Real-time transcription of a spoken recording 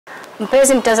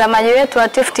Mpenzi mtazamaji wetu wa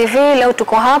Tifu TV, leo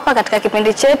tuko hapa katika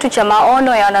kipindi chetu cha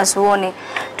maono ya wanazuoni.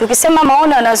 Tukisema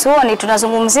maono ya wanazuoni,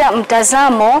 tunazungumzia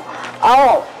mtazamo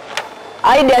au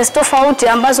ideas tofauti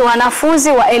ambazo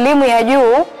wanafunzi wa elimu ya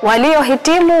juu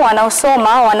waliohitimu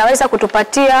wanaosoma wanaweza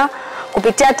kutupatia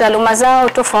kupitia taaluma zao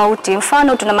tofauti.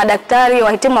 Mfano, tuna madaktari,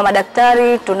 wahitimu wa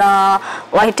madaktari, tuna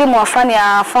wahitimu wa fani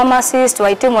ya pharmacist,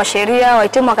 wahitimu wa sheria,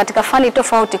 wahitimu katika fani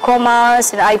tofauti,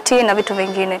 commerce, IT na vitu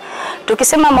vingine.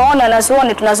 Tukisema maono ya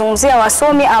wanazuoni, tunazungumzia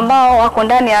wasomi ambao wako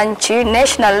ndani ya nchi,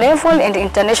 national level and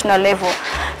international level.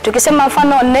 Tukisema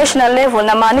mfano national level,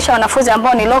 na maanisha wanafunzi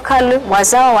ambao ni local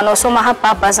wazao wanaosoma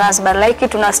hapa Zanzibar. Like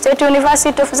tuna State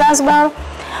University of Zanzibar,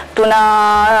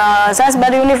 tuna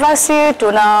Zanzibar University,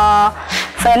 tuna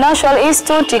Financial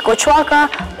Institute iko Chwaka.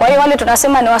 Kwa hiyo wale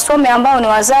tunasema ni wasomi ambao ni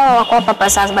wazao wako hapa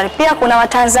Zanzibar. Pia kuna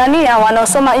Watanzania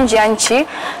wanaosoma nje ya nchi.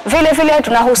 Vile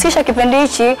tunahusisha kipindi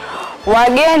hichi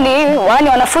wageni, yaani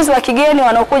wanafunzi wa kigeni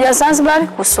wanaokuja Zanzibar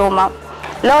kusoma.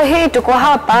 Leo hii tuko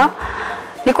hapa,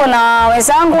 niko na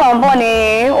wenzangu ambao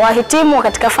ni wahitimu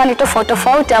katika fani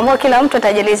tofauti ambao kila mtu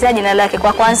atajielezea jina lake.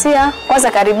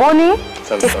 Kwanza karibuni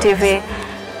Tifu TV.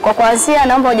 Kwa kwanza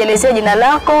naomba ujielezee jina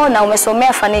lako na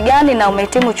umesomea fani gani na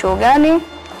umehitimu chuo gani?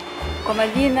 Kwa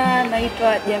majina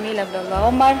naitwa Jamila Abdullah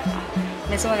Omar.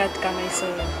 Nimesoma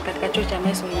katika chuo cha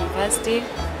Maono University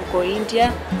huko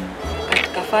India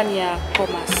katika fani ya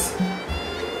commerce.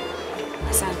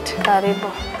 Asante.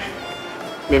 Karibu.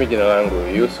 Mimi jina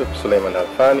langu Yusuf Suleiman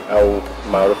Alfani au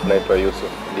maarufu naitwa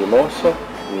Yusuf Dimoso.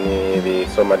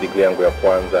 Nilisoma degree yangu ya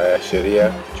kwanza ya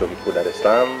sheria chuo kikuu Dar es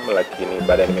Salaam, lakini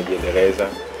baadaye nimejiendeleza.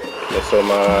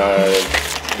 Nimesoma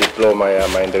diploma ya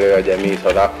maendeleo ya jamii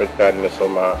South Africa,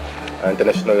 nimesoma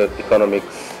international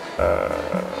economics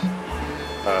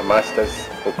masters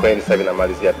Ukraine, sasa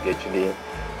namalizia PhD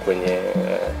kwenye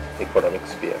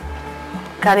economics pia.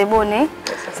 Karibuni. Yes,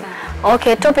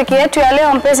 okay, topic yetu ya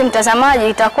leo mpenzi mtazamaji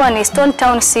itakuwa ni Stone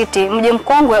Town City, mji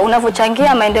mkongwe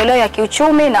unavyochangia maendeleo ya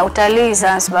kiuchumi na utalii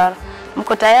Zanzibar.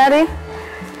 Mko tayari?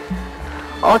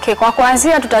 Okay, kwa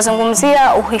kuanzia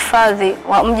tutazungumzia uhifadhi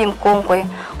wa mji mkongwe.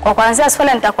 Kwa kuanzia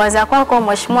swali nitakuanzia kwako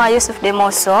Mheshimiwa Yusuf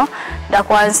Demoso.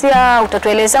 Nitakuanzia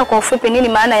utatueleza kwa ufupi nini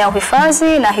maana ya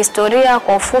uhifadhi na historia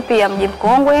kwa ufupi ya mji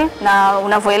mkongwe na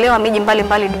unavyoelewa miji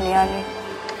mbalimbali duniani.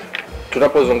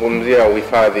 Tunapozungumzia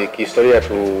uhifadhi kihistoria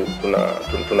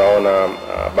tunaona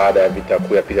baada ya vita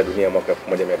kuu ya pili ya dunia mwaka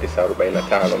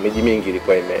 1945 miji mingi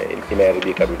ilikuwa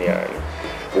imeharibika duniani.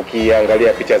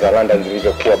 Ukiangalia picha za London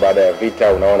zilivyokuwa baada ya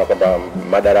vita, unaona kwamba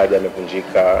madaraja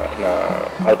yamevunjika na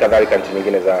halikadhalika nchi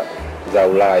nyingine za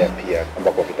Ulaya pia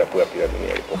ambako vita kuu ya pili ya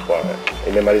dunia ilipokuwa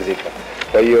imemalizika.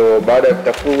 Kwa hiyo baada ya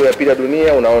vita kuu ya pili ya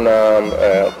dunia unaona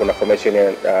kuna formation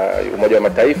ya Umoja wa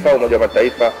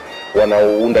Mataifa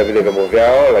wanaounda vile vyombo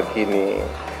vyao, lakini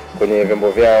kwenye vyombo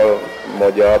vyao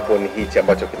moja wapo ni hichi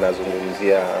ambacho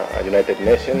kinazungumzia United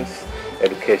Nations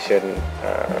Education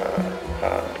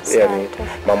yani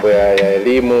mambo ya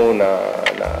elimu na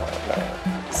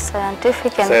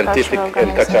Scientific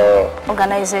and Cultural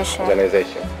Organization.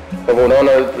 Kwa hivyo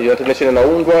unaona United Nations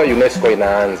inaundwa, UNESCO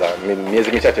inaanza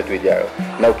miezi michache tu ijayo.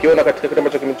 Na ukiona katika kitu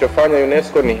ambacho kilichofanya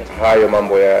UNESCO ni hayo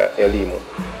mambo ya elimu.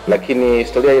 Lakini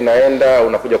historia inaenda,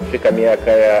 unakuja kufika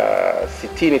miaka ya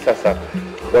 60 sasa,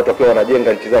 watu wakiwa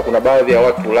wanajenga nchi zao. Kuna baadhi ya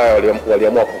watu Ulaya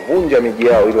waliamua kuvunja miji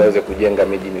yao ili waweze kujenga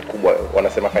miji mikubwa,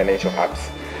 wanasema financial hubs.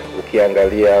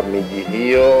 Ukiangalia miji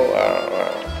hiyo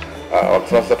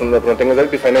wakisema sasa tunatengeneza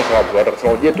vipi financial hubs, watu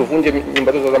wakasema je, tuvunje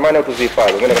nyumba zetu za zamani au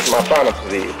tuzihifadhi? Wengine wakasema hapana,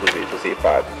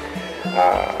 tuzihifadhi.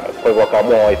 Kwa hivyo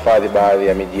wakaamua wahifadhi baadhi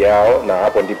ya miji yao, na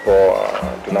hapo ndipo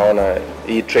tunaona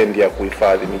hii trend ya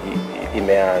kuhifadhi miji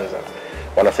imeanza.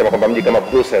 Wanasema kwamba mji kama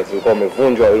Brussels ulikuwa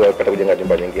umevunjwa ili wapate kujenga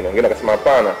nyumba nyingine. Wengine wakasema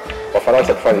hapana,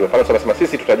 Wafaransa tufanye. Wafaransa wakasema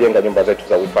sisi tutajenga nyumba zetu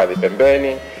za uhifadhi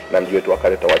pembeni na mji wetu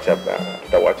wakale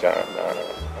tutauacha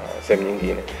sehemu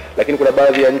nyingine. Lakini kuna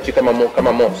baadhi ya nchi kama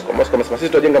Moscow wamesema sisi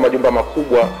tutajenga majumba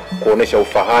makubwa kuonesha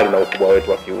ufahari na ukubwa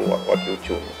wetu wa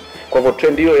kiuchumi. Kwa hivyo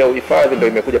trend hiyo ya uhifadhi ndio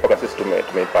imekuja mpaka sisi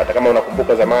tumeipata. Kama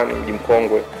unakumbuka zamani mji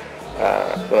mkongwe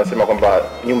tunasema kwamba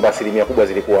nyumba asilimia kubwa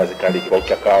zilikuwa hazikaliki kwa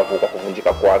uchakavu, kwa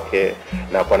kuvunjika kwake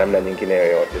na kwa namna nyingine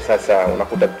yoyote. Sasa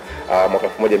unakuta mwaka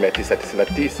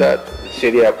 1999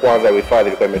 sheria ya kwanza ya uhifadhi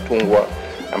ilikuwa imetungwa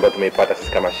ambayo tumeipata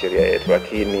sisi kama sheria yetu,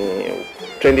 lakini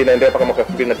trend inaendelea mpaka mwaka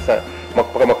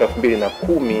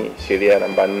 2010 sheria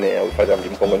namba 4 ya uhifadhi wa mji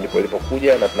mkongwe ndipo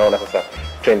ilipokuja, na tunaona sasa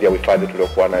trend ya uhifadhi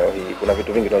tuliokuwa nayo hii. Kuna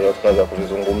vitu vingi tunaweza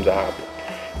kuzungumza hapo.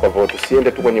 Kwa hivyo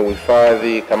tusiende tu kwenye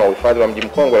uhifadhi kama uhifadhi wa mji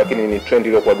mkongwe, lakini ni trend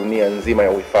iliyokuwa dunia nzima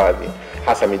ya uhifadhi,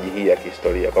 hasa miji hii ya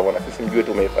kihistoria. Kwa hivyo na sisi mji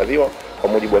wetu umehifadhiwa kwa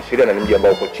mujibu wa sheria na ni mji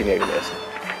ambao uko chini ya UNESCO.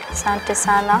 Asante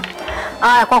sana.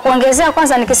 Kwa kuongezea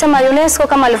kwanza nikisema UNESCO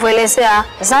kama alivyoelezea,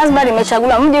 Zanzibar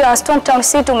imechaguliwa, mji wa Stone Town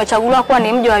City umechaguliwa kuwa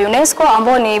ni mji wa UNESCO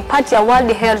ambao ni part ya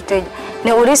World Heritage.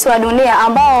 Ni urithi wa dunia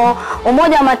ambao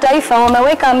Umoja wa Mataifa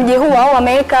wameweka mji huu au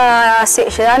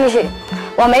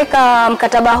wameweka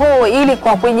mkataba huu ili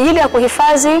kwa ajili ya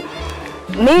kuhifadhi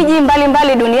miji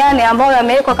mbalimbali duniani ambayo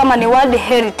yamewekwa kama ni World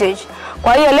Heritage.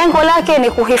 Kwa hiyo lengo lake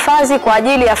ni kuhifadhi kwa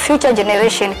ajili ya future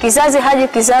generation, kizazi hadi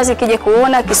kizazi kije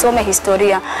kuona, kisome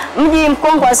historia. Mji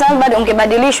mkongwe wa Zanzibar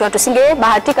ungebadilishwa,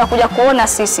 tusingebahatika kuja kuona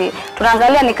sisi.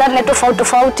 Tunaangalia ni karne tofauti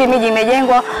tofauti miji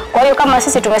imejengwa. Kwa hiyo kama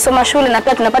sisi tumesoma shule na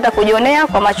pia tunapata kujionea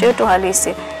kwa macho yetu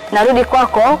halisi. Narudi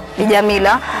kwako Bi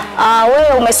Jamila.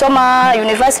 Wewe umesoma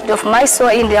University of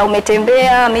Mysore India,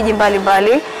 umetembea miji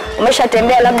mbalimbali.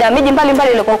 Umeshatembea labda miji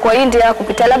mbalimbali ile kwa India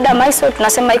kupitia labda Mysore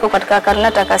tunasema iko katika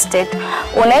Karnataka state.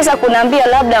 Unaweza kuniambia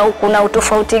labda kuna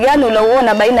utofauti gani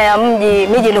ulioona baina ya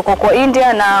miji ile kwa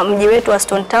India na mji wetu wa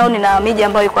Stone Town na miji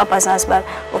ambayo iko hapa Zanzibar?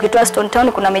 Ukitoa Stone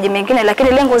Town kuna miji mingine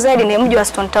lakini lengo zaidi ni mji wa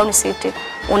Stone Town City.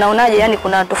 Unaonaje, yani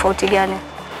kuna tofauti gani?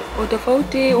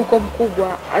 Utofauti uko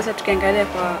mkubwa hasa tukiangalia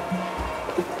kwa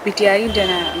kupitia India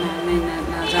na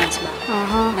Zanzibar.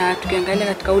 Na tukiangalia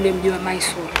katika ule mji wa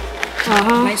Mysore.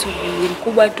 Mysore ni mji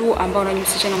mkubwa tu ambao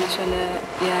unajihusisha na masuala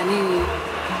ya nini,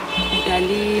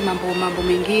 utalii, mambo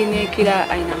mengine, kila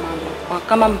aina mambo.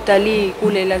 Kama mtalii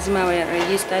kule lazima awe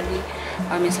registered,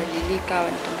 amesajilika,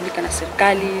 wanatambulika na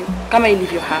serikali kama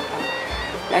ilivyo hapa.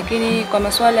 Lakini kwa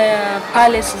masuala ya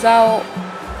palace zao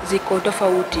ziko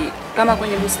tofauti. Kama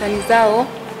kwenye bustani zao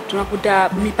tunakuta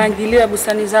mipangilio ya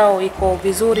bustani zao iko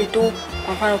vizuri tu.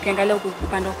 Kwa mfano ukiangalia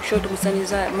upande wa kushoto bustani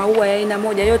za maua ya aina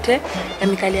moja yote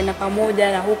yamekaliana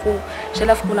pamoja, na huku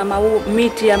shalafu kuna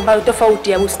miti ambayo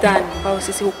tofauti ya bustani ambayo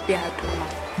sisi huku pia hatuna.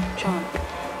 Chona.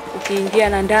 Ukiingia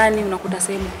na ndani unakuta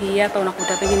sehemu hii hapa,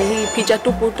 unakuta pengine hii picha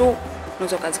tupu tu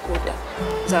unaweza kuzikuta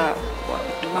za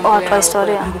mambo ya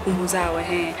historia, kumbukumbu zao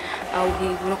au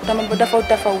hivi unakuta mambo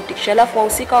tofauti. Shalafu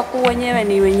wahusika wakuu wenyewe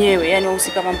ni wenyewe, yani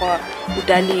wahusika mambo ya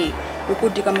utalii,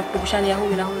 ukuti kama kukushani ya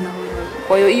huyu na huyu na huyu.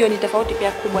 Kwa hiyo ni tofauti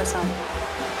pia kubwa sana.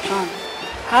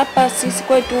 Hapa sisi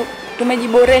kwetu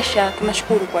tumejiboresha,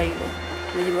 tunashukuru kwa hilo.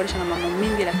 Tumejiboresha na mambo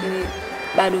mingi lakini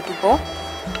bado tupo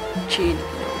chini.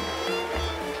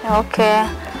 Okay.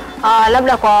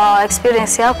 Labda kwa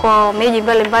experience yako miji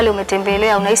mbalimbali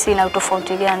umetembelea, unahisi ina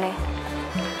tofauti gani?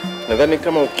 Nadhani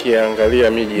kama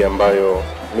ukiangalia miji ambayo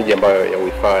ya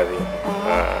uhifadhi,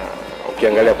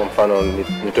 ukiangalia kwa mfano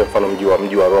nitoe mfano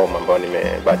mji wa Roma ambao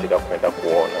nimebahatika kwenda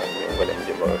kuona, miongoni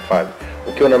mji ambao uhifadhi.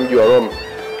 Ukiona mji wa Roma,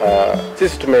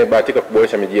 sisi tumebahatika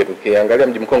kuboresha miji yetu. Ukiangalia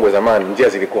mji mkongwe zamani njia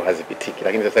zilikuwa hazipitiki,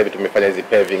 lakini sasa hivi tumefanya hizi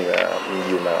paving na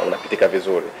mji unapitika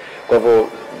vizuri. Kwa hivyo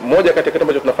moja kati ya kitu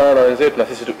ambacho tunafanya na wenzetu na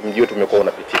sisi mji wetu umekuwa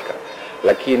unapitika.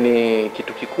 Lakini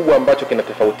kitu kikubwa ambacho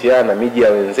kinatofautiana miji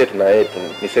ya wenzetu na yetu,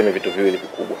 niseme vitu viwili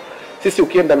vikubwa. Sisi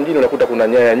ukienda mjini unakuta kuna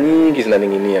nyaya nyingi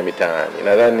zinaning'inia mitaani.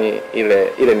 Nadhani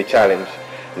ile ni challenge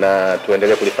na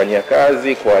tuendelee kulifanyia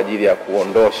kazi kwa ajili ya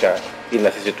kuondosha ili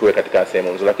na sisi tuwe katika sehemu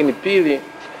nzuri. Lakini pili,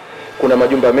 kuna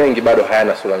majumba mengi bado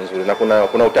hayana sura nzuri na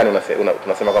kuna utani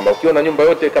tunasema kwamba ukiona nyumba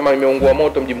yote kama imeungua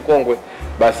moto mji mkongwe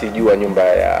basi jua nyumba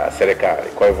ya serikali.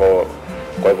 Kwa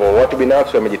hivyo watu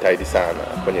binafsi wamejitahidi sana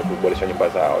kwenye kuboresha nyumba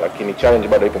zao, lakini challenge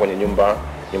bado ipo kwenye nyumba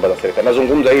za serikali.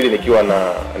 Nazungumza hili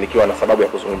nikiwa na sababu ya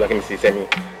kuzungumza, lakini sisemi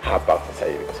hapa sasa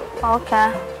hivi kwa sababu.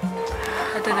 Okay.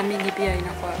 Hata na miji pia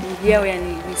inakuwa miji yao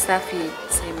yani ni safi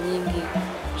sehemu nyingi.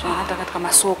 Hata katika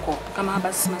masoko kama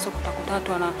hapa sisi masoko utakuta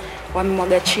watu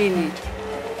wamemwaga chini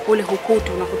ule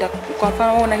hukutu, unakuta kwa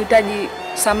mfano wewe unahitaji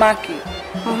samaki,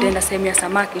 utaenda sehemu ya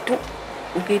samaki tu.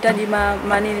 Ukihitaji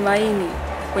maini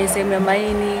kwenye sehemu ya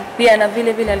maini pia, na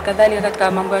vile alikadhalika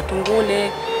katika mambo ya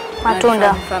tungule,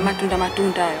 matunda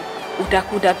hayo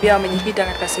utakuta pia wamejikita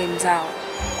katika sehemu zao.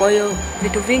 Kwa hiyo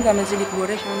vitu vingi wamezidi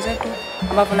kuboresha wenzetu,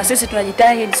 ambapo na sisi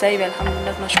tunajitahidi sasa hivi,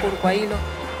 alhamdulillah tunashukuru kwa hilo,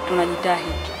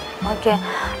 tunajitahidi. Okay.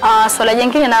 Swala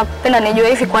jingine napenda nijue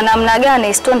hivi kwa namna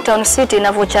gani Stone Town City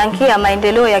inavyochangia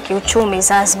maendeleo ya kiuchumi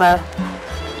Zanzibar.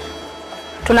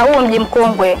 Tuna huo mji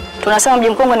mkongwe. Tunasema mji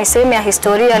mkongwe ni sehemu ya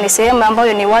historia, ni sehemu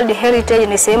ambayo ni World Heritage,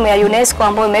 ni sehemu ya UNESCO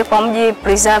ambayo imewekwa mji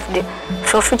preserved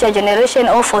for future generation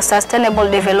or for sustainable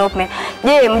development.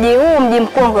 Je, mji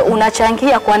mkongwe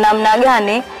unachangia kwa namna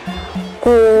gani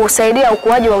kusaidia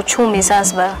ukuaji wa uchumi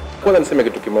Zanzibar? Kwanza niseme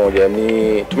kitu kimoja,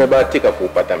 ni tumebahatika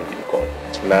kuupata mji mkongwe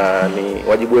na ni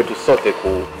wajibu wetu sote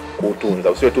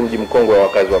kuutunza. Usiwe tu mji mkongwe wa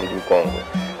wakazi wa mji mkongwe.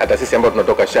 Hata sisi ambao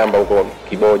tunatoka shamba huko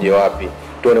Kiboje wapi,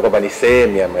 tuone kwamba ni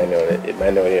sehemu ya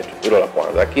maeneo yetu. Hilo la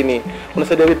kwanza. Lakini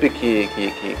unasaidia vipi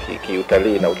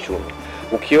kiutalii na uchumi?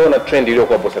 ukiona trend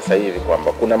iliyokuwa hapo sasa hivi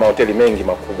kwamba kuna mahoteli mengi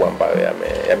makubwa ambayo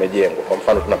yamejengwa. Kwa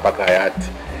mfano tuna Paka Hayati,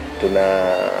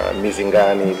 tuna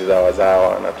Mizingani za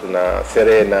Wazawa na tuna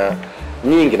Serena,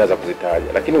 nyingi naweza kuzitaja.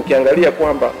 Lakini ukiangalia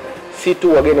kwamba si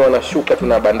tu wageni wanashuka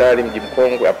tuna bandari Mji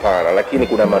Mkongwe, hapana, lakini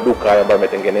kuna maduka haya ambayo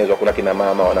yametengenezwa, kuna kina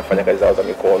mama wanafanya kazi zao za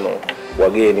mikono,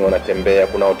 wageni wanatembea,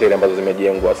 kuna hoteli ambazo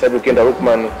zimejengwa. Sasa hivi ukienda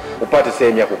Rukman upate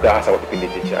sehemu ya kukaa hasa kwa kipindi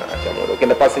cha muda.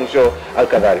 Ukienda Passing Show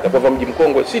alkadhalika. Kwa hivyo Mji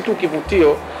Mkongwe si tu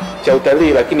kivutio cha utalii,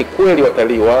 lakini kweli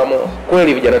watalii wamo,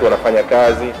 kweli vijana wetu wanafanya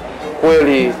kazi,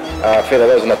 kweli fedha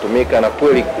zao zinatumika, na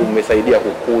kweli umesaidia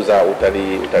kukuza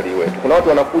utalii wetu. Kuna watu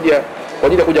wanakuja kwa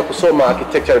ajili ya kuja kusoma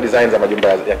architectural design za majumba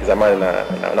ya kizamani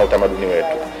na utamaduni wetu.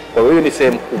 Kwa hiyo ni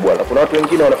sehemu kubwa, na kuna watu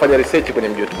wengine wanafanya research kwenye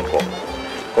mji wetu Mkongwe.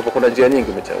 Kwa hivyo kuna njia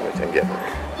nyingi umechangia.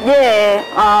 Je,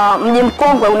 Mji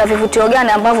Mkongwe una vivutio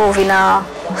gani ambavyo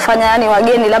vinafanya yani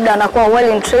wageni labda wanakuwa well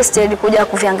interested kuja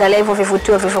kuviangalia hivyo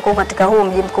vivutio vilivyokuwa katika huu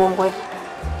Mji Mkongwe?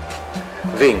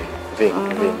 Vingi.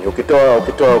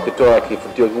 Ukitoa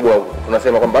kivutio kikubwa,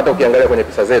 tunasema kwamba hata ukiangalia kwenye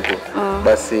pesa zetu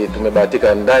basi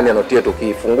tumebahatika ndani ya noti yetu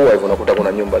ukifungua hivyo unakuta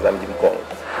kuna nyumba za Mji Mkongwe.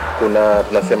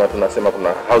 Tunasema kuna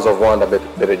House of Wonder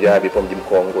Berejabi kwa Mji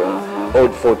Mkongwe,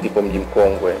 Old Fort ipo Mji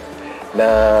Mkongwe. Na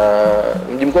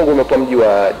Mji Mkongwe umekuwa mji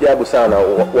wa ajabu sana.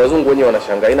 Wazungu wenyewe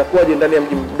wanashangaa inakuwaje ndani ya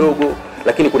mji mdogo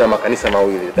lakini kuna makanisa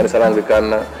mawili, kanisa la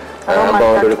Anglikana ambao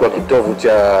ndio lilikuwa kitovu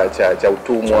cha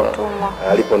utumwa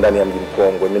alipo ndani ya Mji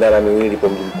Mkongwe, minara miwili ipo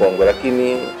Mji Mkongwe.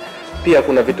 Lakini pia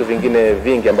kuna vitu vingine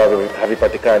vingi ambavyo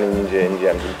havipatikani nje ya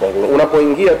Mji Mkongwe.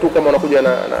 Unapoingia tu kama unakuja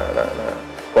na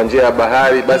kwa njia ya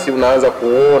bahari, basi unaanza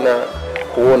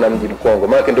kuona Mji Mkongwe.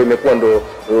 Maana ndio imekuwa ndio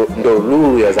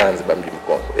lulu ya Zanzibar Mji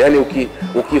Mkongwe. Yaani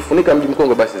ukifunika Mji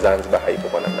Mkongwe basi Zanzibar haipo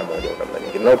kwa namna moja au namna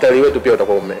nyingine. Na utalii wetu pia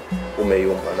utakuwa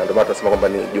umeyumba. Na ndio maana tunasema kwamba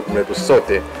ni jukumu letu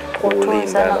sote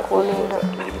kuulinda na kuulinda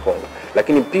Mji Mkongwe.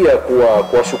 Lakini pia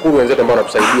kuwashukuru wenzetu ambao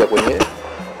wanatusaidia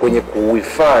kwenye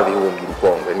kuhifadhi huo Mji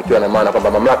Mkongwe. Nikiwa na maana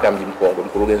kwamba mamlaka ya Mji Mkongwe,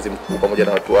 mkurugenzi mkuu pamoja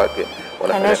na watu wake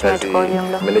wanafanya kazi,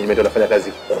 management wanafanya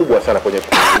kazi kubwa sana kwenye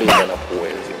kuulinda na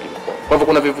kuenzi Mji Mkongwe. Kwa hivyo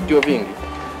kuna vivutio vingi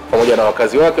pamoja na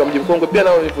wakazi wake wa Mji Mkongwe pia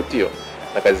nao vivutio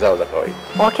na kazi zao za kawaida.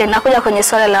 Okay, nakuja kwenye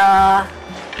swala la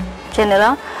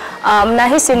general.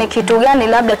 Mnahisi ni kitu gani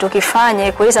labda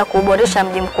tukifanye kuweza kuboresha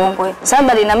Mji Mkongwe?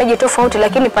 Zanzibar ina miji tofauti,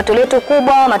 lakini pato letu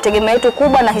kubwa, mategemeo yetu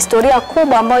kubwa na historia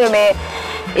kubwa ambayo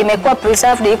imekuwa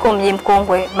preserved iko Mji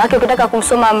Mkongwe. Maana ukitaka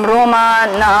kusoma Mroma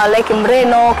na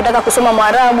Mreno, ukitaka kusoma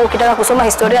Mwarabu, ukitaka kusoma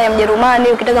historia ya Mjerumani,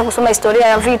 ukitaka kusoma historia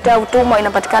ya vita, utumwa,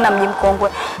 inapatikana Mji Mkongwe.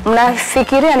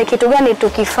 Mnafikiria ni kitu gani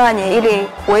tukifanye ili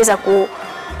kuweza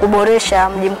kuboresha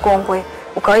Mji Mkongwe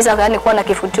ukaweza yani kuwa na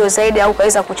kivutio zaidi au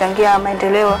ukaweza kuchangia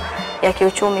maendeleo ya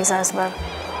kiuchumi Zanzibar?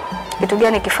 Kitu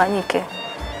gani kifanyike?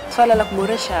 Swala la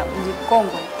kuboresha Mji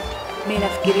Mkongwe, mimi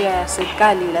nafikiria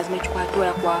serikali lazima ichukue hatua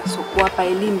ya kuwapa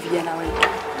elimu vijana wetu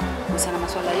kuhusiana na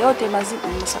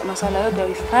masuala yote ya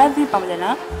uhifadhi pamoja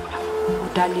na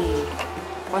utalii.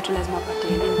 Watu lazima wapate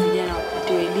elimu, vijana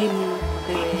wapate elimu,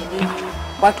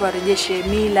 watu warejeshe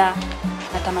mila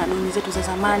na tamaduni zetu za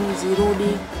zamani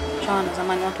zirudi. Chana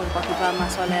zamani watu walikuwa wakivaa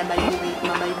masuala ya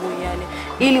mabaibui yale,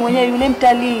 ili mwenyewe yule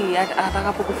mtalii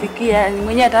atakapokufikia ni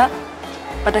mwenyewe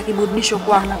atapata kiburudisho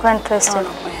kwako, anakuwa interested.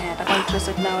 Atakuwa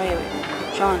interested na wewe.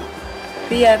 Chana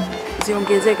pia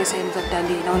ziongezeke sehemu za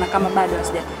utalii, naona kama bado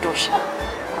hazijatosha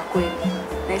kwa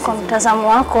kweli. Kwa mtazamo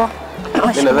wako,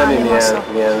 mimi nadhani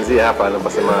nianzie hapa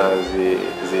anaposema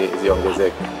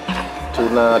ziongezeke.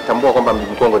 Tunatambua kwamba Mji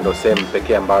Mkongwe ndio sehemu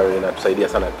pekee ambayo inatusaidia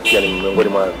sana, pia ni miongoni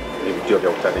mwa vivutio vya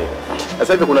utalii.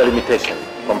 Sasa hivi kuna limitation.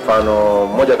 Kwa mfano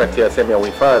moja kati ya sehemu ya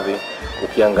uhifadhi,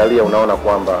 ukiangalia unaona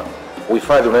kwamba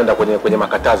uhifadhi unaenda kwenye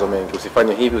makatazo mengi,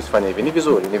 usifanye hivi, usifanye hivi. Ni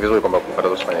vizuri kwamba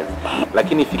ukatazo usifanye hivi.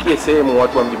 Lakini ifikie sehemu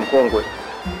watu wa Mji Mkongwe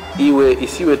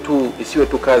isiwe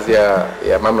tu kazi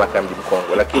ya mamlaka ya Mji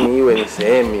Mkongwe, lakini iwe ni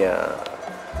sehemu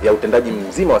ya utendaji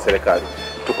mzima wa serikali.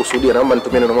 Tukusudia, naomba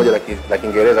nitumie neno moja la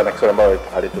Kiingereza na Kiswahili ambalo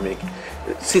halitumiki.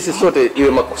 Sisi sote iwe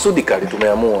makusudi kali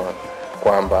tumeamua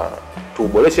kwamba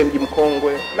tuboreshe Mji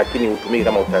Mkongwe lakini utumike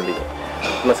kama utalii.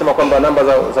 Tunasema kwamba namba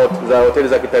za hoteli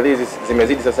za kitalii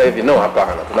zimezidi sasa hivi. No,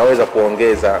 hapana. Tunaweza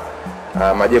kuongeza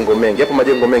majengo mengi. Yapo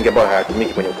majengo mengi ambayo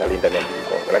hayatumiki kwenye utalii ndani ya Mji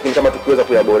Mkongwe. Lakini kama tukiweza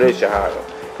kuyaboresha hayo,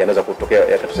 yanaweza kutokea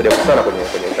yakatusaidia sana kwenye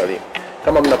utalii.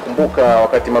 Kama mnakumbuka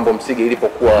wakati mambo Msigi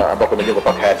ilipokuwa ambako imejengwa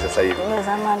Paka Hayati sasa hivi,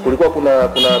 kulikuwa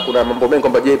kuna mambo mengi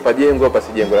kwamba je, pajengwe au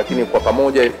pasijengwe, lakini kwa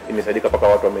pamoja imesaidika paka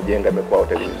watu wamejenga, imekuwa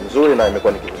hoteli nzuri na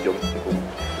imekuwa ni kivutio kikubwa.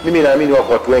 Mimi naamini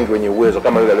wako watu wengi wenye uwezo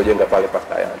kama yule aliyojenga pale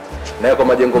Paka Hayati, na yako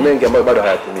majengo mengi ambayo bado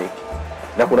hayatumiki,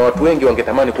 na kuna watu wengi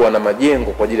wangetamani kuwa na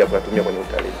majengo kwa ajili ya kuyatumia kwenye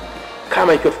utalii.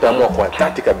 Kama ikiwa tutaamua kwa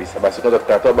dhati kabisa, basi tunaweza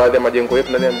tukatoa baadhi ya majengo yetu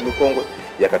ndani ya Mji Mkongwe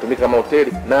yakatumika kama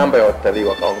hoteli, namba ya watalii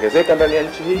wakaongezeka ndani ya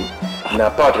nchi hii, na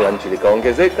pato la nchi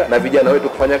likaongezeka, na vijana wetu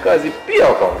kufanya kazi pia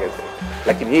wakaongezeka.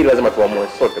 Lakini hii lazima tuamue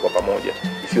sote kwa pamoja,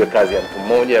 isiwe kazi ya mtu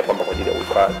mmoja kwamba kwa ajili ya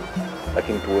uhifadhi,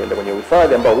 lakini tuende kwenye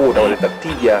uhifadhi ambao huo utaleta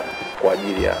tija kwa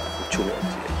ajili ya uchumi wa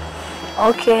nchi.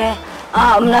 Okay.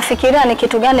 Mnafikiria ni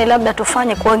kitu gani labda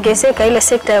tufanye kuongezeka ile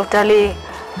sekta ya utalii?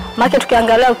 Maana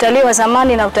tukiangalia utalii wa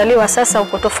zamani na utalii wa sasa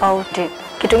uko tofauti.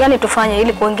 Kitu gani tufanye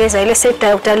ili kuongeza ile sekta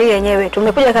ya utalii yenyewe?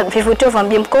 Tumekuja kwa vivutio vya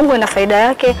Mji Mkongwe na faida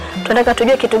yake, tunataka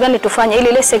tujue kitu gani tufanye ili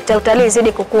ile sekta ya utalii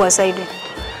izidi kukua zaidi.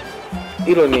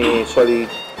 Hilo ni swali,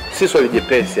 si swali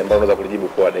jepesi ambalo unaweza kulijibu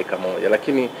kwa dakika moja,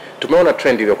 lakini tumeona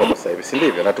trend ile kwa sasa hivi, si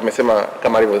ndivyo? Na tumesema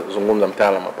kama alivyozungumza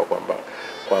mtaalamu hapa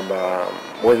kwamba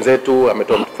wenzetu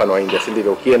ametoa mfano wa India, si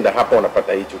ndivyo? Ukienda hapa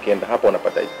unapata hichi, ukienda hapa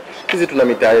unapata hichi. Sisi tuna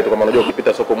mitaa yetu, kama unajua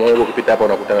ukipita soko Moh'D, ukipita hapa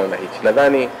unakutana na hichi.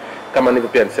 Nadhani kama nilivyo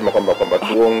pia nisema kwamba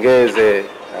tuongeze,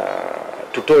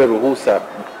 tutoe ruhusa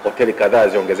hoteli kadhaa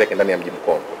ziongezeke ndani ya Mji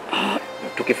Mkongwe.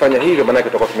 Tukifanya hivyo maana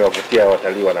tutakuwa tumewavutia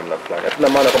watalii wa namna fulani. Hatuna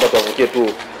maana kwamba tuwavutie tu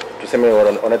tuseme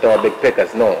wanaita wa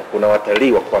backpackers, no. Kuna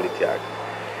watalii wa quality yake.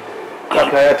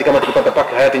 Paka hayati, kama tukipata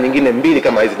paka hayati nyingine 2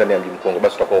 kama hizi ndani ya Mji Mkongwe,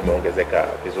 basi tutakuwa umeongezeka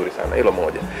vizuri sana. Hilo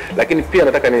moja. Lakini pia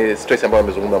nataka ni stress ambayo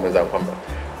amezungumza mwenzangu kwamba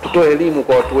tutoe elimu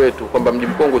kwa watu wetu kwamba Mji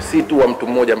Mkongwe si tu wa mtu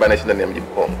mmoja ambaye anaishi ndani ya Mji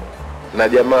Mkongwe. Na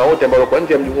jamaa wote ambao kwa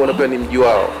nje ya Mji Mkongwe pia ni mji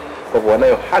wao. Kwa hivyo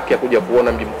wanayo haki ya kuja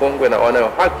kuona Mji Mkongwe, na wanayo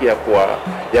haki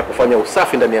ya kufanya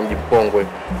usafi ndani ya Mji Mkongwe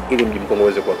ili Mji Mkongwe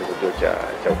uweze kuwa kivutio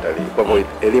cha utalii. Kwa hivyo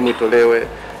elimu itolewe,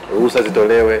 ruhusa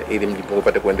zitolewe ili Mji Mkongwe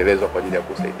upate kuendelezwa kwa ajili ya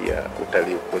kusaidia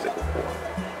utalii uweze kukua.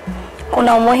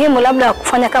 Kuna umuhimu labda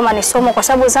kufanya kama ni somo, kwa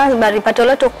sababu Zanzibar pato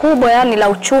letu kubwa yani la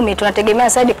uchumi tunategemea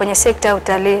zaidi kwenye sekta ya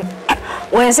utalii.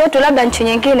 Wenzetu labda nchi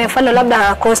nyingine, mfano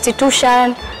labda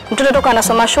constitution, mtoto toka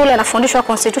anasoma shule anafundishwa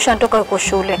constitution toka yuko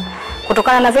shule.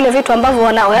 Kutokana na vile vitu ambavyo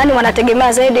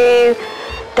wanategemea zaidi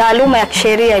taaluma ya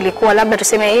kisheria, ilikuwa labda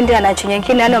tuseme India na nchi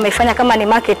nyingine yani wamefanya kama ni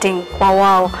marketing kwa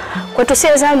wao. Kwetu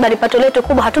sisi Zanzibar pato letu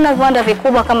kubwa, hatuna viwanda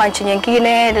vikubwa kama nchi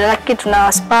nyingine, lakini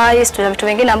tuna spice, tuna vitu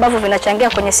vingine ambavyo vinachangia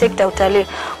kwenye sekta ya utalii.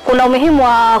 Kuna umuhimu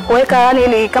wa kuweka yani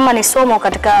ili kama ni somo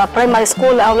katika primary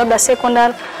school au labda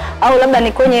secondary au labda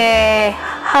ni kwenye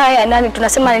haya nani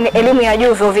tunasema ni elimu ya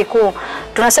juu, vyuo vikuu.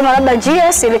 Tunasema labda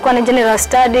GS ilikuwa ni general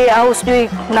study au sijui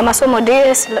na masomo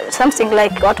DS, something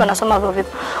like watu wanasoma vyuo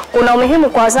vikuu. Kuna umuhimu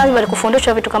kwa Zanzibar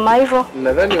kufundishwa vitu kama hivyo.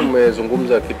 Nadhani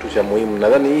umezungumza kitu cha muhimu.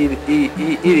 Nadhani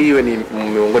ili iwe ni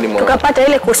miongoni mwa tukapata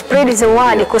ile kuspread the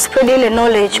word, kuspread ile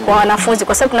knowledge kwa wanafunzi,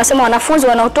 kwa sababu tunasema wanafunzi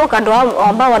wanaotoka ndio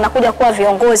ambao wanakuja kuwa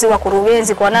viongozi,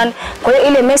 wakurugenzi, kwa nani. Kwa hiyo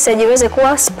ile message iweze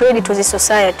kuwa spread to the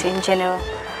society in general.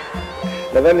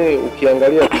 Nadhani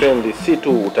ukiangalia trend si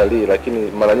tu utalii,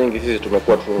 lakini mara nyingi sisi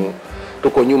tumekuwa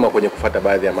tuko nyuma kwenye kufuata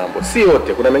baadhi ya mambo. Si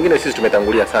yote, kuna mengine sisi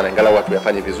tumetangulia sana, ingalau watu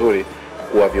yafanye vizuri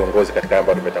kuwa viongozi katika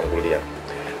ambayo tumetangulia.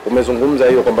 Umezungumza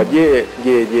hiyo kwamba je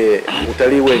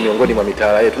utalii uwe miongoni mwa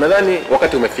mitaala yetu. Nadhani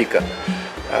wakati umefika.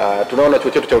 Tunaona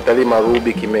chuo chetu cha utalii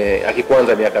Marubi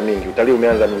hakikuanza miaka mingi. Utalii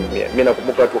umeanza mimi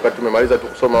nakumbuka wakati tumemaliza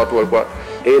kusoma watu walikuwa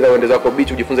either uende zako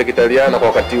beach ujifunze Kitaliana kwa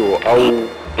wakati huo au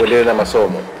uendelee na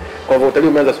masomo. Kwa hivyo utalii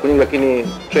umeanza siku nyingi,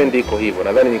 lakini trend iko hivyo.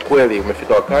 Nadhani ni kweli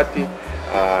umefika wakati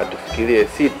tufikirie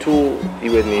si tu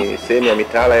iwe ni sehemu ya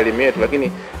mitaala ya elimu yetu,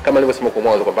 lakini kama nilivyosema kwa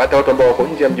mwanzo kwamba hata watu ambao wako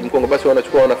nje ya Mji Mkongwe basi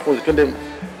wanachukua wanafunzi twende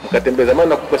mkatembee. Zamani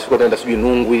nakumbuka siku tunaenda sijui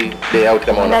Nungwi day out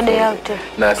kama wanafunzi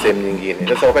na sehemu nyingine.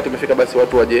 Sasa wakati umefika basi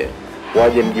watu waje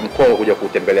Mji Mkongwe kuja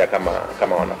kutembelea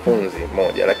kama wanafunzi,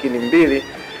 moja. Lakini mbili,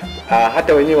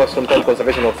 hata wenyewe wa Sometimes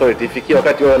Conservation Authority ifikia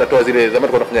wakati wao wanatoa zile,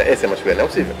 zamani tulikuwa tunafanya SM shuleni, au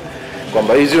sivyo?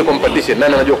 Kwamba hizi ziwe competition,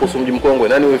 nani anajua kuhusu Mji Mkongwe,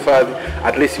 nani uhifadhi,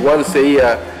 at least once a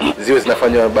year ziwe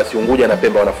zinafanywa, basi Unguja na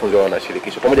Pemba wanafunzi wao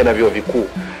wanashirikishwa pamoja na vyuo vikuu,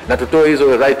 na tutoe hizo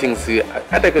writings,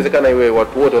 hata ikiwezekana iwe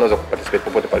watu wote wanaweza kuparticipate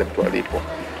popote pale mtu alipo,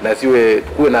 na ziwe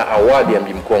kuwe na award ya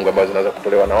Mji Mkongwe ambazo zinaweza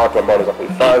kutolewa na watu ambao wanaweza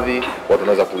kuhifadhi, watu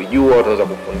wanaweza kuijua, watu wanaweza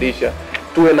kufundisha.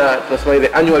 Tuwe na tunasema ile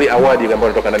annual award ile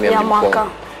ambayo inatoka ndani ya Mji Mkongwe.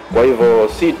 Kwa hivyo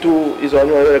si tu hizo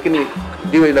annual, lakini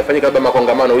ndio inafanyika labda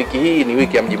makongamano, wiki hii ni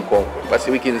wiki ya Mji Mkongwe,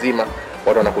 basi wiki nzima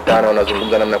watu wanakutana,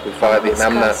 wanazungumza namna kuhifadhi,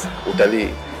 namna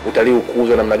utalii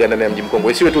ukuzwe namna gani ndani ya Mji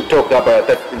Mkongwe. Isiwe tu toka hapa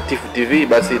Tifu TV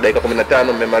basi dakika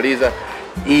 15 mmemaliza.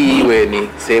 Hii iwe ni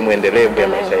sehemu endelevu ya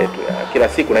maisha yetu ya kila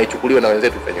siku, na ichukuliwe na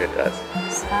wenzetu ifanywe kazi.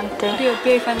 Asante. Ndio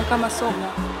pia ifanywe kama somo.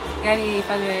 Yaani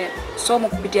ifanywe somo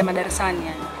kupitia madarasani,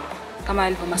 yani kama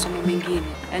ilivyo masomo mengine.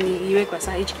 Yaani iwekwe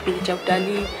sasa hichi kipindi cha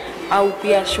utalii au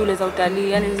pia shule za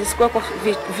utalii, yani zisikuwa kwa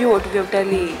vyuo tu vya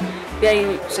utalii. Pia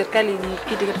serikali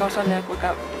jikite katika masuala ya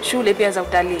kuweka shule pia za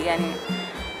utalii, yani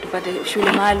tupate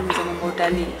shule maalum za mambo ya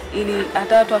utalii ili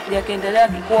hata watu wakija kaendelea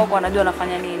kukua kwa wanajua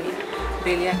wanafanya nini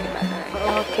mbele yake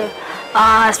baadaye. Okay.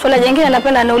 Swala jingine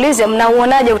napenda niulize,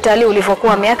 mnauonaje utalii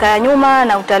ulivyokuwa miaka ya nyuma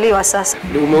na utalii wa sasa?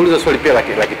 Umeuliza swali pia la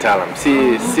kitaalam,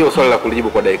 sio swali la kulijibu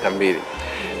kwa dakika mbili.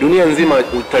 Dunia nzima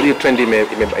utalii trend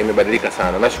imebadilika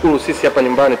sana. Nashukuru sisi hapa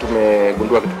nyumbani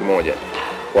tumegundua kitu kimoja,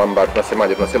 kwamba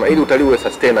tunasema ili utalii uwe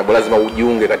sustainable lazima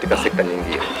ujiunge katika sekta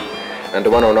nyingine. Na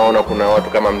ndio maana unaona kuna watu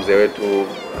kama mzee wetu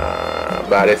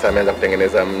Baresa ameanza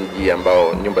kutengeneza mji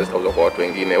ambao nyumba zitauzwa kwa watu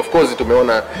wengine. Of course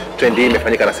tumeona trend hii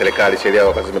imefanyika na serikali, sheria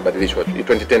wakati zimebadilishwa.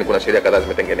 2010 kuna sheria kadhaa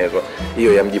zimetengenezwa.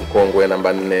 Hiyo ya mji Mkongwe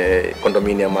namba 4,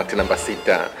 Condominium Act namba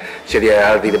 6, sheria ya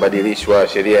ardhi ilibadilishwa,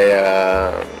 sheria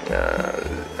ya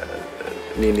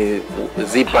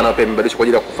zipa na pia imebadilishwa kwa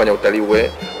ajili ya kufanya utalii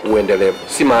uendelevu.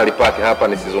 Si mahali pake hapa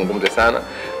nisizungumze sana,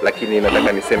 lakini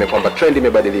nataka niseme kwamba trend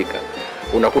imebadilika.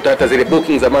 Unakuta hata zile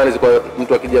booking zamani zilikuwa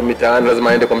mtu akija mitaani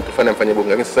lazima aende kwa mtu fulani afanye booking,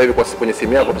 lakini sasa hivi kwa kwenye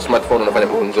simu yako tu smartphone unafanya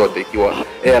booking zote, ikiwa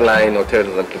airline, hotel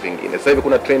na vitu vingine. Sasa hivi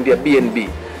kuna trend ya B&B.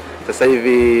 Sasa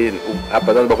hivi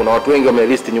hapa Zanzibar kuna watu wengi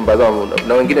wamelist nyumba zao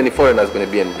na wengine ni foreigners kwenye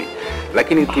B&B.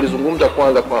 Lakini tulizungumza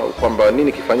kwanza kwamba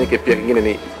nini kifanyike, pia kingine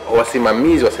ni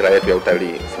wasimamizi wa sera yetu ya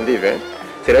utalii, si ndivyo?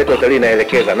 Sera yetu ya utalii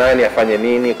inaelekeza nani afanye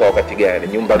nini kwa wakati gani,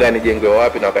 nyumba gani jengwe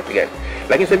wapi na wakati gani.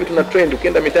 Lakini sasa hivi tuna trend,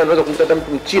 ukienda mitaani unaweza kumkuta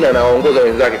mtu Mchina anaongoza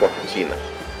wenzake kwa Kichina.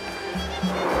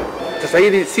 Sasa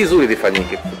hili si zuri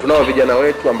lifanyike. Tunao vijana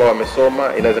wetu ambao wamesoma,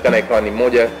 inawezekana ikawa ni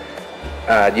moja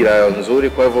ajira nzuri.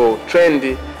 Kwa hivyo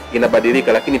trend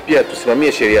inabadilika, lakini pia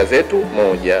tusimamie sheria zetu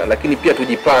moja, lakini pia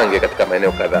tujipange katika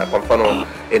maeneo kadhaa. Kwa mfano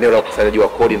eneo la ukusanyaji wa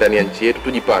kodi ndani ya nchi yetu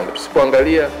tujipange.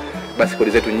 Tusipoangalia basi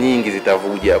kodi zetu nyingi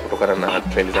zitavuja kutokana na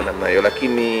trend za namna hiyo.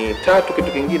 Lakini tatu,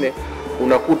 kitu kingine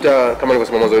unakuta kama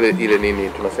nilivyosema mwanzo ile nini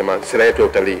tunasema sera yetu ya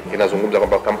utalii inazungumza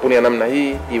kwamba kampuni ya namna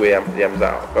hii iwe ya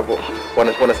mzao. Kwa hivyo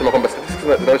wanasema kwamba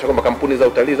zinaonyesha kwamba kampuni za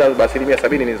utalii Zanzibar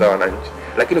 70% ni za wananchi,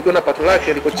 lakini ukiona pato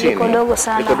lake liko chini, liko dogo.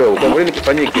 Kwa hivyo nini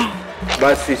kifanyike?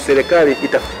 Basi serikali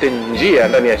itafute njia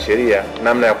ndani ya sheria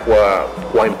namna ya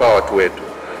kuwa empower watu wetu.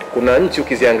 Kuna nchi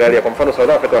ukiziangalia, kwa mfano South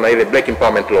Africa wana ile black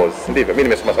empowerment laws, ndivyo? Mimi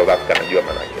nimesoma South Africa, najua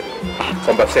maana yake.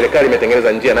 Kwamba serikali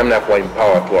imetengeneza njia namna ya kuwa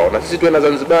empower watu wao. Na sisi tuwe na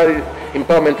Zanzibar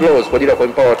empowerment laws kwa ajili ya kuwa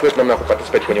empower watu wetu namna ya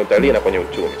kuparticipate kwenye utalii na kwenye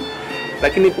uchumi.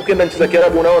 Lakini ukienda nchi za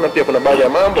Kiarabu unaona pia kuna baadhi ya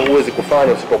mambo huwezi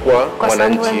kufanya usipokuwa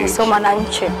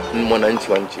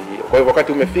mwananchi wa nchi hiyo. Kwa hivyo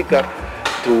wakati umefika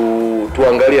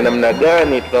tuangalie namna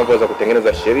gani tunavyoweza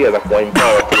kutengeneza sheria za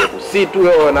kuempower watu wetu. Si tu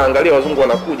wao wanaangalia wazungu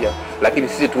wanakuja, lakini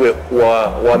sisi tuwe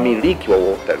wamiliki wa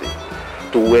utalii.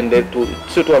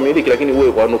 Sio tu wamiliki, lakini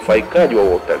uwe wanufaikaji wa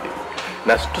utalii.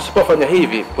 Na tusipofanya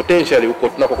hivi, potentially huko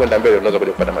tunapokwenda mbele tunaweza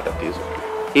kuja kupata matatizo.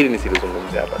 Hili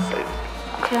nisilizungumzia hapa sasa hivi.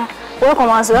 Okay. Wewe kwa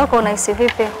mawazo yako unahisi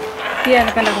vipi? Pia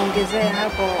napenda kuongezea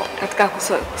hapo katika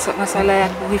masuala ya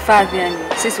kuhifadhi, yani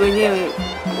sisi wenyewe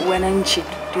wananchi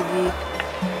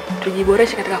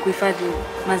tujiboreshe katika kuhifadhi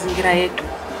mazingira yetu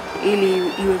ili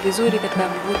iwe vizuri katika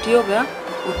vivutio vya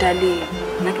utalii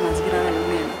na mazingira yale.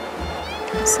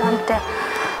 Asante.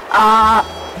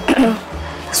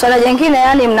 Swala jingine,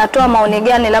 yani mnatoa maoni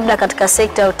gani labda katika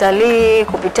sekta ya utalii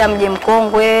kupitia mji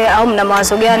Mkongwe, au mna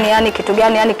mawazo gani, yani kitu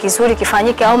gani yani kizuri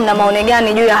kifanyike, au mna maoni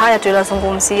gani juu ya haya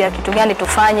tuliyozungumzia, kitu gani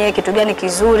tufanye, kitu gani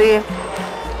kizuri?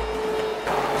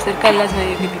 Serikali lazima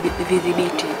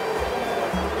idhibiti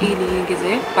ili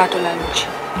iongeze pato la nchi.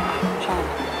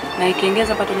 Na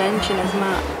ikiongeza pato la nchi lazima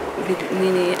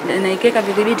na ikiweka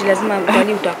vidhibiti lazima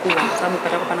utalii utakuwa, sababu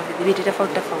patakuwa na vidhibiti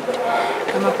tofauti.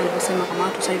 Kama hapo nilivyosema, kama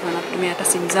watu sasa hivi wanatumia hata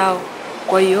simu zao,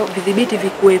 kwa hiyo vidhibiti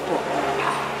vikuwepo.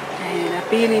 Na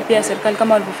pili pia serikali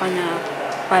kama walivyofanya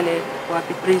pale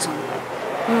wapi prison.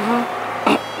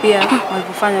 Pia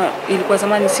walivyofanya, ilikuwa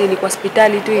zamani si ilikuwa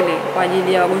hospitali tu ile kwa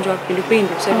ajili ya wagonjwa wa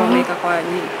kipindupindu, sasa wameweka kwa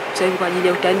ajili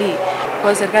ya utalii. Kwa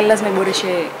hiyo serikali lazima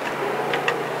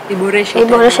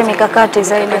iboreshe mikakati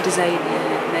zaidi.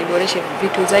 Iboreshe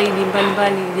vitu zaidi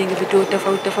mbalimbali, jenge vitu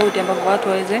tofauti ambavyo watu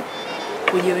waweze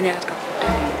kujionea katika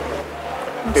utalii.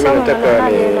 Mimi nataka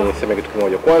niseme kitu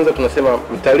kimoja. Kwanza tunasema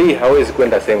mtalii hawezi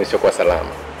kwenda sehemu sio kwa salama.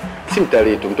 Si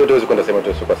mtalii tu, mtoto hawezi kwenda sehemu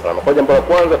sio kwa salama. Kwa jambo la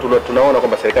kwanza tunaona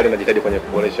kwamba serikali inajitahidi kwenye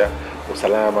kuboresha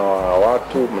usalama wa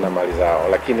watu na mali zao.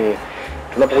 Lakini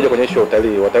tunapokuja kwenye issue ya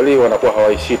utalii, watalii wanakuwa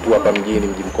hawaishi tu hapa mjini,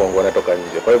 mji Mkongwe, wanatoka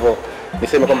nje. Kwa hivyo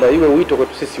niseme kwamba iwe wito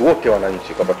kwetu sisi wote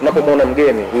wananchi kwamba tunapomwona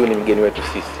mgeni, huyu ni mgeni wetu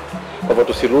sisi. Kwa hivyo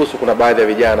tusiruhusu kuna baadhi ya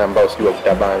vijana ambao sijui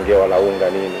wavuta bange wala unga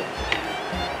nini.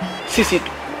 Sisi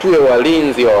tuwe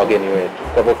walinzi wa wageni wetu.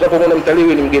 Kwa hivyo tunapomwona mtalii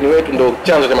huyu ni mgeni wetu, ndio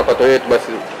chanzo cha mapato yetu,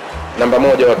 basi namba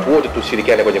moja watu wote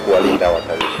tushirikiane kwenye kuwalinda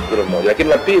watalii. Hilo moja. Lakini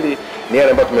la pili ni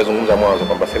yale ambayo tumezungumza mwanzo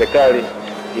kwamba serikali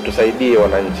itusaidie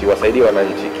wananchi, wasaidie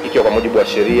wananchi ikiwa kwa mujibu wa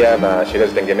sheria na sheria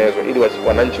zitengenezwe ili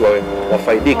wananchi wawe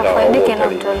wafaidika wa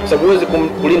utalii. Sababu huwezi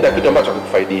kulinda kitu ambacho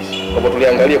hakikufaidishi. Kwa hivyo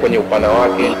tuliangalia kwenye upana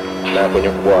wake, na kwenye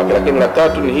ukubwa wake. Lakini la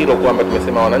tatu ni hilo kwamba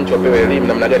tumesema wananchi wapewe elimu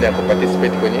namna gani ya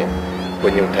kuparticipate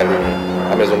kwenye utalii.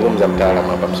 Amezungumza mtaalamu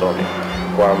hapa msomi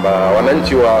kwamba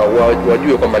wananchi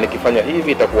wajue kwamba nikifanya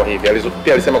hivi itakuwa hivi.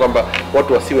 Pia alisema kwamba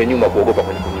watu wasiwe nyuma kuogopa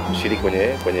kushiriki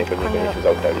kwenye shughuli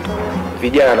za utalii.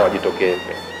 Vijana wajitokeze.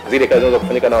 Zile kazi zinaweza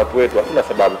kufanyika na watu wetu, hatuna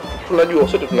sababu.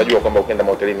 Sote tunajua kwamba ukienda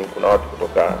mahotelini kuna watu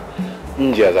kutoka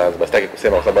nje ya Zanzibar. Sitaki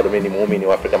kusema kwa sababu mimi ni muumini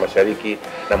wa Afrika Mashariki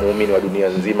na muumini wa dunia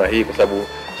nzima hii kwa sababu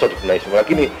sote tunaishi.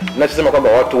 Lakini ninachosema kwamba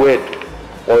watu wetu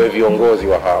wawe viongozi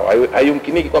wa hawa.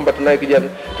 Hayumkiniki kwamba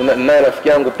tunaye rafiki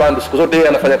yangu Pandu siku zote yeye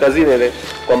anafanya kazi ile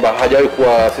kwamba hajawahi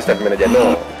kuwa assistant manager.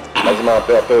 No. Lazima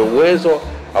apewe uwezo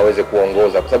aweze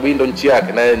kuongoza kwa sababu hii ndio nchi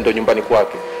yake na ndio nyumbani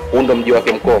kwake. Huu ndio mji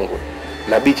wake Mkongwe.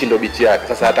 Na bichi ndio bichi yake.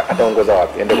 Sasa ataongoza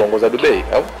wapi? Aende kuongoza Dubai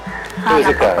au?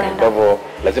 Haiwezekani. Kwa hivyo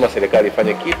lazima serikali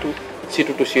ifanye kitu, si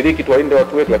tu tushiriki tuwainde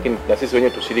watu wetu, lakini na sisi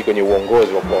wenyewe tushiriki kwenye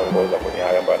uongozi wa kuongoza kwenye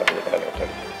haya ambayo yanafanyika ndani ya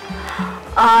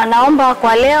utalii. Naomba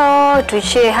kwa leo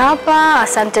tuishie hapa.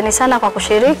 Asanteni sana kwa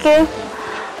kushiriki.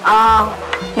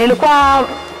 Nilikuwa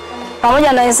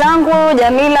pamoja na wenzangu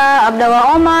Jamila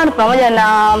Abdallah Omar pamoja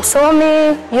na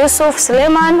msomi Yusuf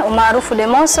Suleiman umaarufu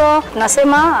Demoso.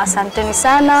 Tunasema asanteni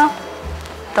sana.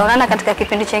 Tutaonana katika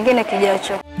kipindi kingine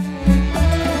kijacho.